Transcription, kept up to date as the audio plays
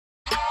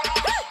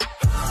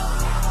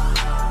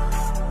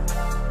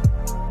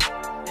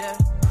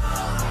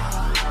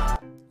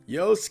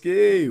Yo,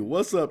 Ski,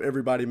 what's up,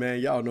 everybody, man?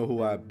 Y'all know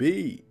who I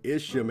be.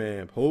 It's your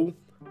man, who?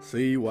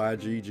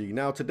 CYGG.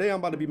 Now, today I'm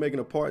about to be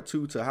making a part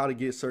 2 to how to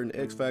get certain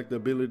X Factor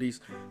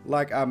abilities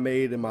like I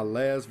made in my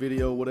last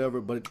video, whatever.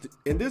 But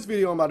in this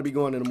video, I'm about to be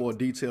going into more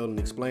detail and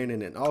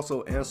explaining and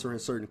also answering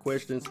certain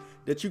questions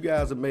that you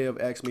guys may have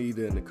asked me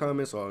either in the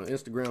comments or on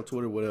Instagram,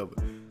 Twitter, whatever.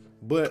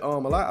 But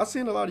I've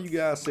seen a lot of you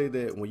guys say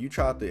that when you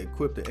tried to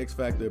equip the X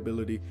Factor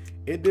ability,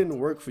 it didn't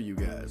work for you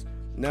guys.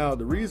 Now,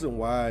 the reason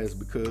why is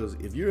because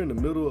if you're in the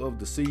middle of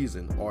the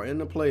season or in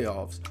the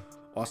playoffs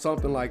or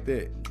something like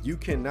that, you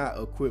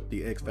cannot equip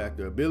the X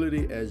Factor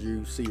ability. As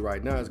you see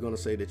right now, it's going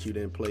to say that you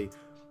didn't play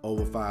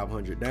over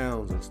 500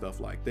 downs and stuff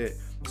like that.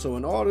 So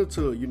in order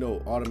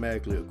to,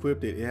 automatically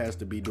equip it, it has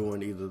to be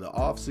during either the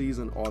off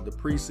season or the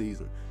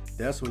preseason.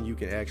 That's when you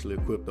can actually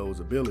equip those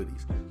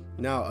abilities.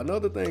 Now,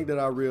 another thing that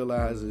I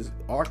realize is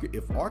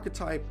if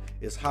archetype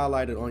is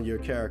highlighted on your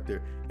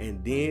character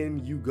and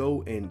then you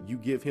go and you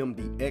give him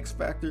the X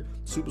Factor,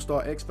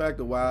 Superstar X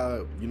Factor,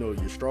 while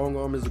your strong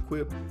arm is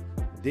equipped,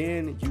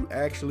 then you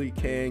actually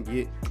can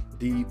get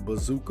the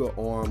bazooka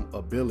arm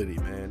ability,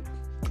 man.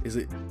 Is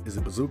it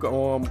bazooka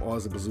arm or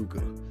is it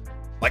bazooka?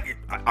 Like,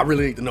 I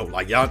really need to know.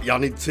 Like, y'all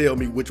need to tell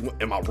me which one.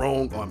 Am I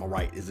wrong or am I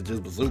right? Is it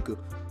just bazooka?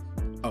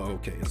 Oh,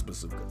 okay, it's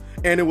bazooka.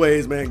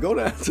 Anyways, man, go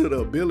down to the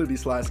ability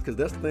slides because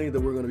that's the thing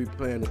that we're going to be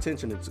paying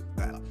attention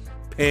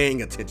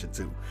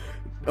to.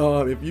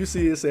 If you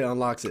see it say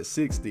unlocks at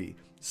 60,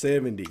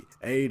 70,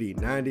 80,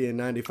 90, and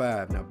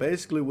 95. Now,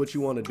 basically what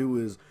you want to do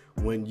is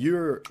when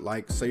you're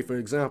like, say for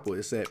example,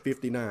 it's at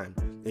 59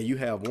 and you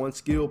have one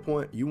skill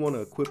point, you want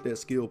to equip that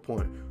skill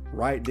point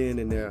right then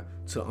and there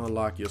to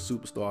unlock your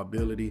superstar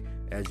ability.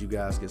 As you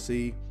guys can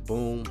see,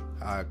 boom,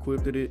 I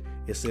equipped it.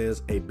 It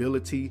says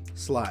ability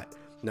slot.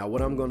 Now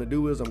what I'm going to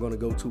do is I'm going to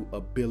go to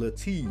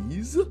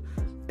abilities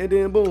and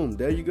then boom,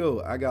 there you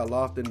go. I got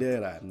Loft and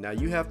Deadeye. Now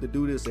you have to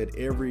do this at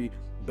every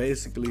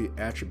basically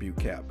attribute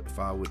cap, if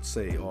I would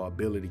say, or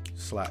ability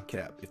slot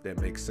cap, if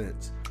that makes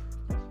sense,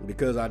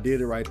 because I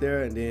did it right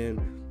there and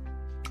then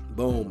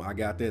boom, I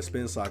got that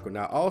spin cycle.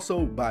 Now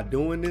also by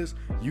doing this,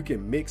 you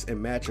can mix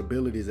and match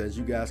abilities. As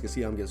you guys can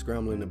see, I'm getting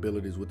scrambling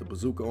abilities with the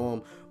bazooka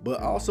arm. But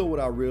also what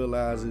I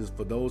realize is,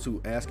 for those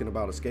who asking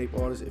about escape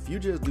artists, if you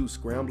just do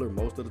scrambler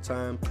most of the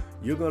time,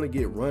 you're going to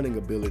get running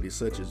abilities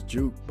such as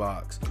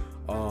jukebox,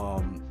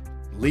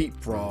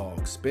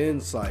 leapfrog,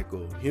 spin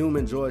cycle,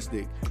 human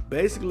joystick.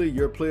 Basically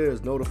your player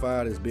is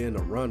notified as being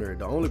a runner.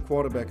 The only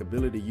quarterback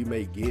ability you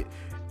may get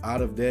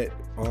out of that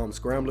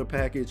scrambler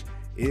package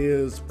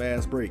is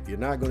fast break. You're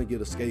not going to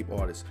get escape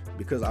artist,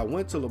 because I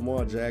went to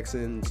Lamar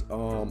Jackson's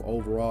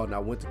overall and I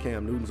went to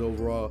Cam Newton's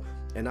overall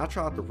and I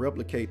tried to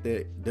replicate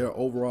their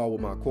overall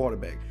with my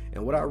quarterback,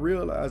 and what I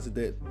realized is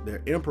that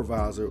their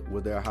improviser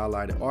was their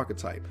highlighted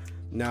archetype.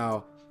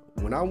 Now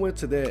when I went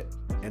to that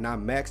and I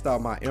maxed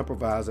out my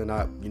improviser and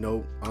I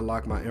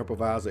unlocked my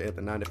improviser at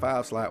the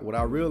 95 slot, what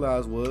I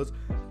realized was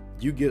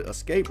you get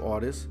escape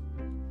artists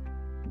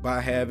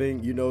by having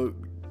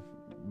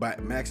by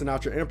maxing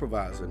out your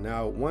improviser.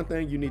 Now one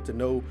thing you need to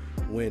know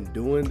when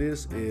doing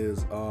this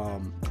is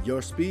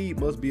your speed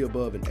must be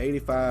above an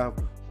 85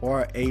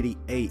 or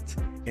 88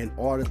 in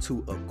order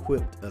to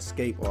equip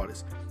escape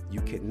artist. You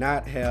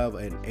cannot have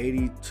an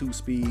 82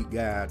 speed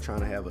guy trying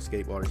to have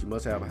escape artist. You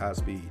must have a high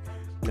speed.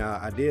 Now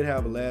I did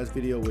have a last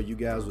video where you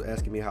guys were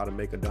asking me how to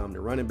make a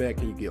dominant running back.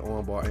 Can you get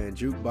armbar and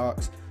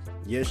jukebox?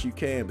 Yes you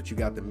can, but you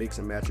got the mix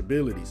and match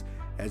abilities.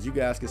 As you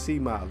guys can see,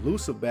 my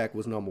elusive back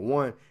was number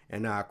 1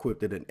 and I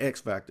equipped it an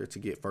X Factor to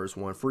get first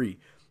one free.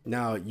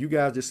 Now you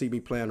guys just see me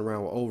playing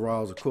around with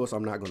overalls. Of course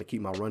I'm not going to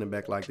keep my running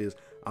back like this.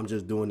 I'm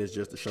just doing this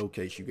just to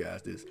showcase you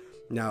guys this.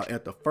 Now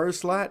at the first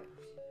slot,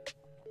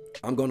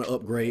 I'm going to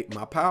upgrade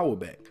my power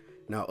back.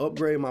 Now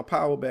upgrade my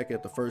power back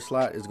at the first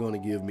slot is going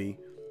to give me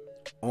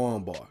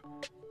armbar.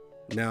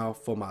 Now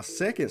for my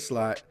second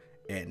slot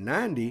at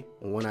 90,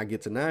 when I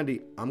get to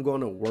 90, I'm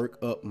going to work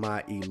up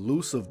my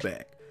elusive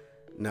back.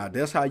 Now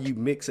that's how you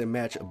mix and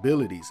match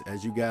abilities,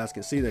 as you guys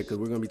can see that, because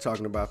we're going to be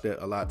talking about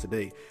that a lot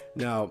today.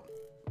 Now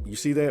you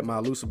see that my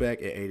elusive back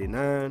at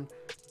 89,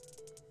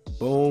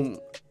 boom,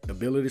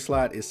 ability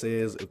slot, it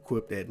says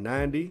equipped at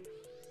 90.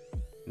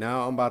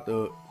 Now I'm about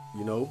to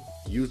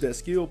use that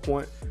skill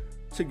point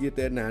to get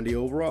that 90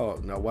 overall.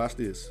 Now watch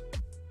this.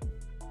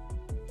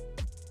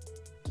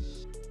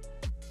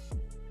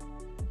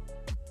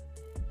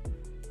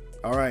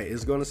 All right,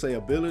 it's going to say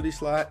ability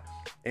slot,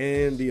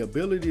 and the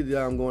ability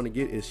that I'm going to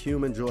get is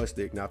human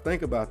joystick. Now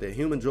think about that.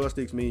 Human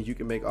joysticks means you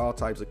can make all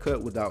types of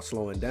cut without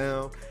slowing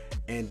down.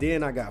 And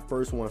then I got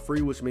first one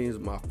free, which means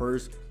my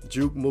first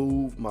juke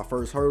move, my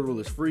first hurdle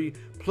is free.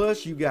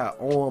 Plus you got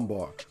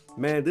armbar.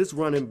 Man, this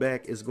running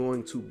back is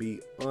going to be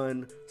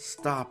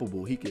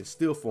unstoppable. He can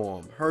still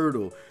form,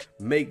 hurdle,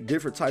 make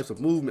different types of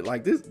movement.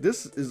 Like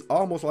this is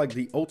almost like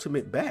the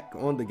ultimate back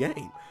on the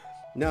game.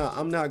 Now,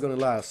 I'm not going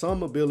to lie,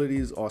 some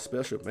abilities are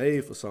special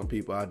made for some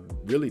people. I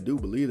really do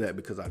believe that,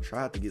 because I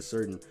tried to get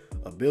certain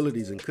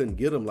abilities and couldn't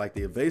get them, like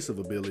the evasive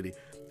ability.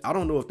 I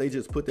don't know if they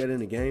just put that in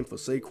the game for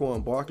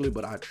Saquon Barkley,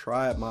 but I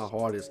tried my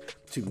hardest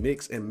to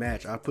mix and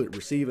match. I put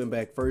receiving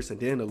back first and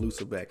then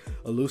elusive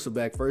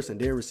back first and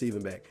then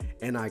receiving back,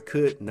 and I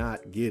could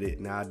not get it.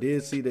 Now I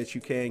did see that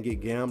you can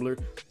get gambler.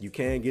 You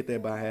can get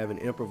that by having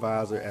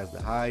improviser as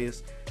the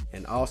highest,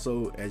 and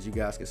also, as you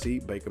guys can see,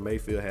 Baker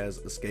Mayfield has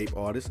escape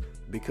artist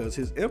because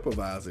his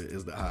improviser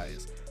is the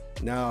highest.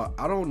 Now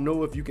I don't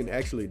know if you can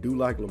actually do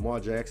like Lamar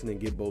Jackson and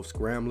get both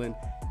scrambling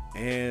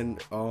and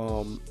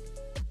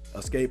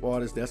escape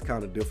artist. That's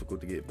kind of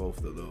difficult to get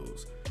both of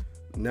those.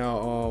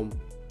 Now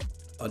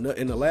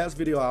in the last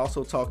video I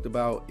also talked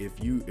about if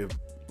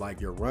like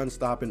your run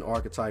stopping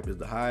archetype is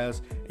the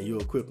highest and you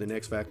equip the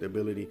X Factor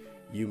ability,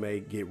 you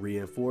may get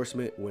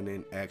reinforcement, when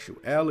in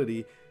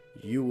actuality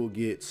you will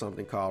get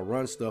something called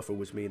run stuffer,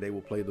 which means they will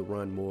play the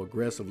run more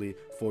aggressively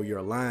for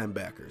your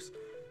linebackers.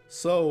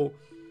 So,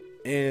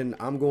 and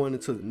I'm going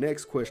into the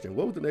next question.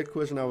 What was the next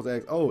question I was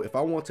asked? Oh, if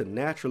I want to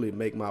naturally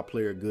make my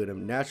player good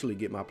and naturally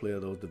get my player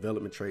those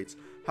development traits,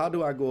 how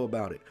do I go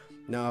about it?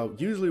 Now,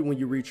 usually when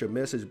you reach your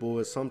message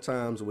board,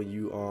 sometimes when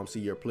you see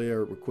your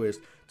player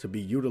request to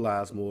be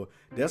utilized more,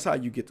 that's how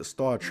you get the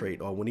star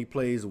trait. Or when he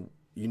plays,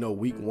 you know,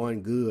 week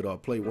 1 good, or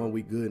play 1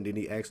 week good and then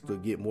he asks to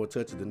get more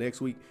touches the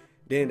next week,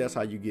 then that's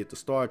how you get the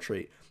star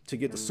trait. To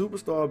get the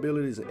superstar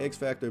abilities and X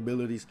Factor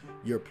abilities,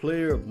 your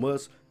player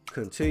must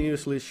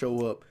continuously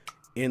show up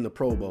in the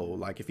Pro Bowl.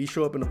 Like if he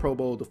show up in the Pro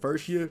Bowl the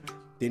first year,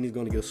 then he's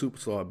going to get a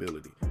superstar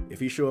ability. If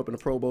he show up in the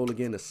Pro Bowl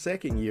again the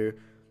second year,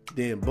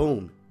 then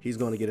boom, he's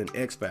going to get an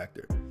X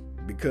Factor,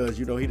 because,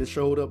 you know, he just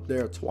showed up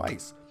there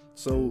twice.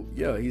 So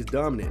yeah, he's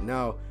dominant.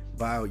 Now,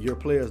 by your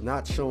players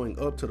not showing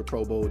up to the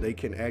Pro Bowl, they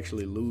can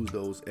actually lose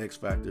those X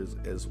Factors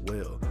as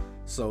well.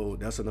 So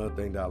that's another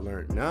thing that I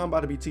learned. Now I'm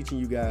about to be teaching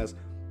you guys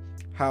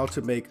how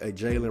to make a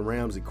Jalen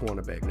Ramsey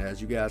cornerback. Now,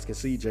 as you guys can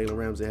see, Jalen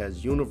Ramsey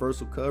has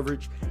universal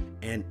coverage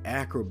and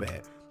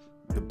acrobat,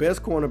 the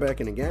best cornerback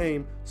in the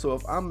game. So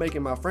if I'm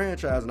making my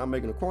franchise and I'm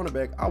making a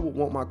cornerback, I would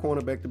want my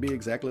cornerback to be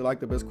exactly like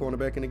the best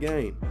cornerback in the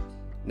game.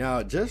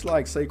 Now, just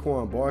like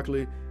Saquon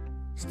Barkley,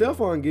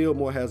 Stephon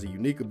Gilmore has a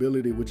unique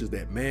ability, which is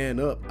that man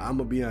up. I'm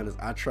gonna be honest,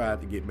 I tried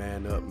to get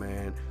man up,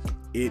 man.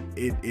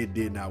 It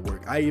did not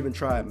work. I even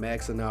tried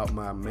maxing out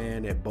my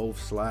man at both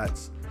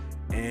slots,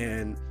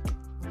 and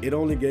it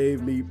only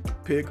gave me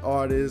pick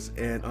artist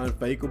and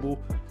unfakeable.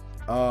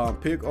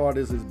 Pick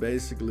artist is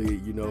basically,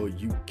 you know,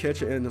 you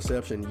catch an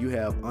interception, you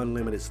have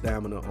unlimited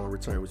stamina on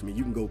return, which means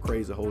you can go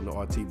crazy holding the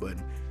RT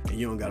button and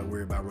you don't got to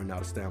worry about running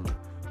out of stamina.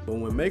 But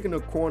when making a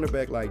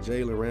cornerback like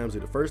Jalen Ramsey,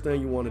 the first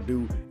thing you want to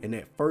do in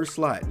that first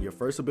slot, your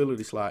first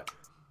ability slot,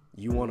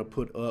 you want to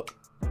put up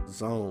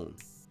zone.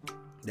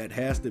 That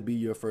has to be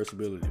your first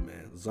ability,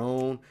 man.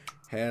 Zone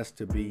has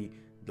to be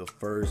the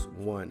first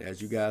one.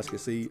 As you guys can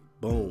see,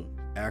 boom,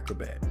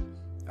 acrobat.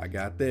 I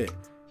got that.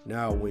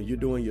 Now, when you're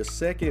doing your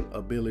second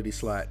ability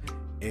slot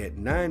at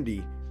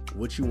 90,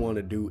 what you want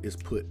to do is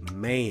put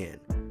man,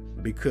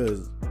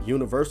 because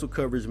universal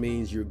coverage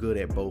means you're good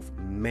at both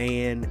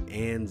man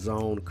and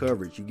zone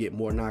coverage. You get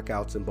more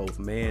knockouts in both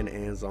man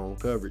and zone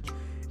coverage.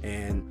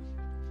 And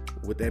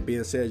with that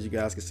being said, as you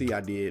guys can see,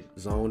 I did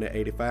zone at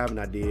 85 and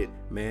I did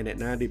man at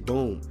 90.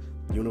 Boom,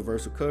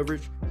 universal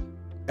coverage,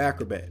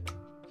 acrobat.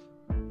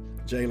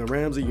 Jalen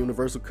Ramsey,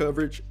 universal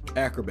coverage,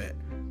 acrobat.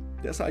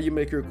 That's how you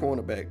make your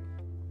cornerback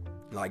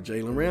like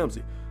Jalen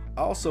Ramsey.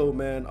 Also,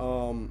 man,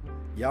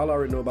 y'all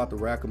already know about the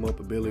rack 'em up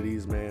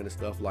abilities, man, and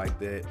stuff like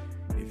that.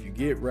 If you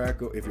get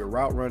if your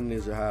route running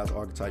is your highest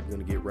archetype, you're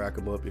gonna get rack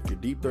 'em up. If your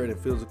deep threat and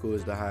physical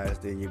is the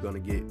highest, then you're gonna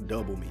get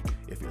double me.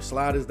 If your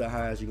slide is the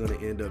highest, you're gonna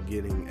end up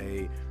getting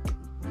a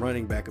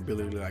running back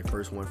ability like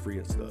first one free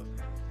and stuff.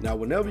 Now,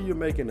 whenever you're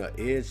making an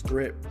edge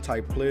threat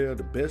type player,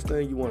 the best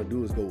thing you want to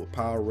do is go with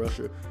power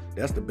rusher.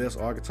 That's the best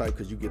archetype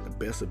because you get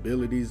the best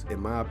abilities, in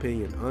my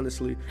opinion,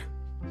 honestly.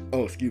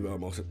 Oh, excuse me, I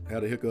almost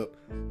had a hiccup.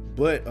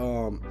 But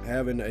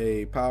having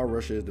a power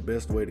rusher is the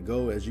best way to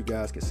go. As you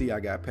guys can see, I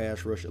got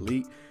pass rush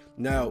elite.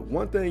 Now,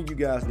 one thing you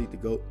guys need to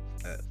go,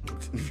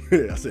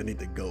 I said need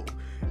to go.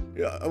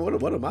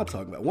 What am I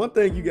talking about? One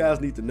thing you guys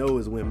need to know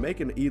is when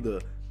making either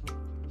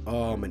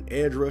an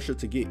edge rusher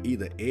to get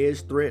either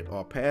edge threat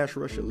or pass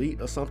rush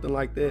elite or something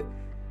like that,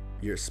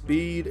 your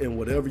speed and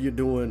whatever you're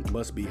doing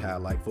must be high.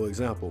 Like, for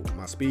example,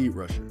 my speed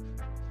rusher,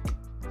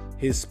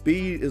 his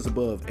speed is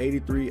above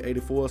 83,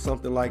 84,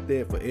 something like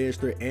that for edge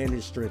threat, and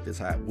his strength is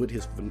high with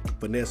his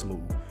finesse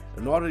move.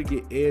 In order to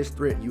get edge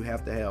threat, you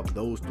have to have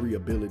those three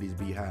abilities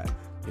be high: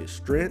 his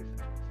strength,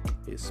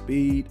 his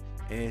speed,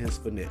 and his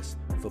finesse.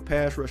 For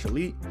pass rush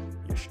elite,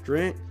 your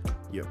strength,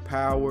 your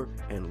power,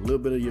 and a little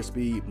bit of your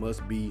speed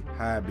must be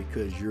high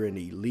because you're an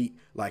elite.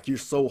 Like, you're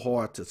so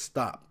hard to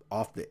stop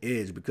off the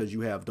edge because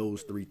you have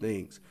those three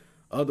things.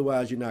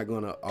 Otherwise, you're not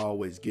gonna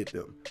always get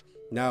them.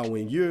 Now,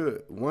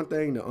 one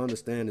thing to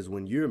understand is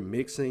when you're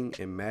mixing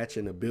and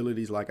matching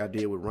abilities like I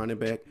did with running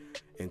back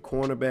and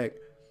cornerback,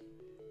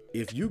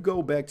 if you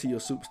go back to your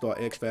superstar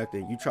X Factor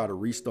and you try to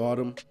restart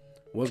them,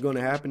 what's going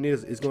to happen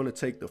is it's going to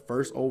take the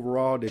first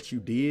overall that you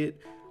did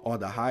or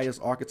the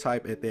highest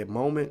archetype at that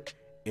moment,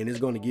 and it's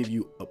going to give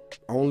you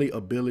only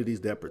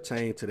abilities that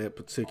pertain to that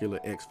particular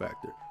X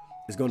factor.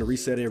 It's going to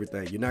reset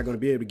everything. You're not going to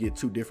be able to get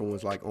two different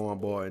ones like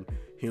armbar and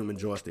human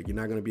joystick. You're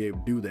not going to be able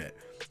to do that.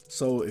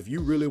 So if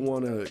you really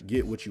want to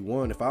get what you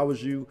want, if I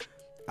was you,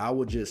 I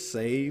would just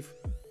save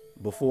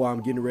before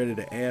I'm getting ready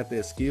to add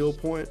that skill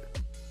point,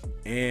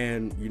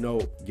 and, you know,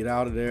 get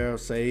out of there,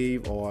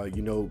 save, or,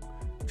 you know,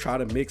 try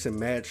to mix and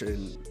match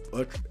and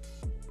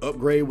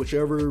upgrade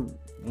whichever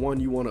one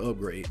you want to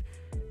upgrade.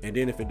 And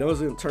then if it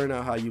doesn't turn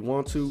out how you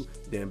want to,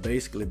 then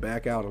basically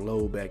back out and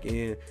load back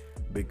in,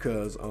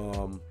 because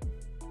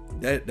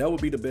that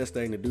would be the best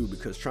thing to do,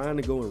 because trying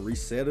to go and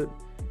reset it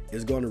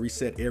is going to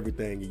reset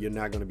everything, and you're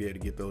not going to be able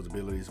to get those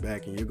abilities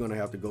back, and you're going to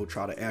have to go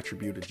try to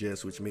attribute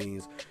adjust, which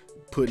means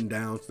putting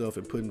down stuff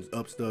and putting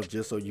up stuff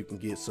just so you can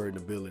get certain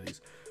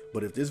abilities.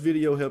 But if this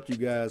video helped you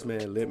guys,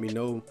 man, let me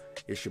know.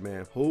 It's your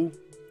man Who,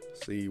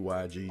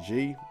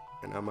 CYGG,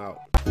 and I'm out.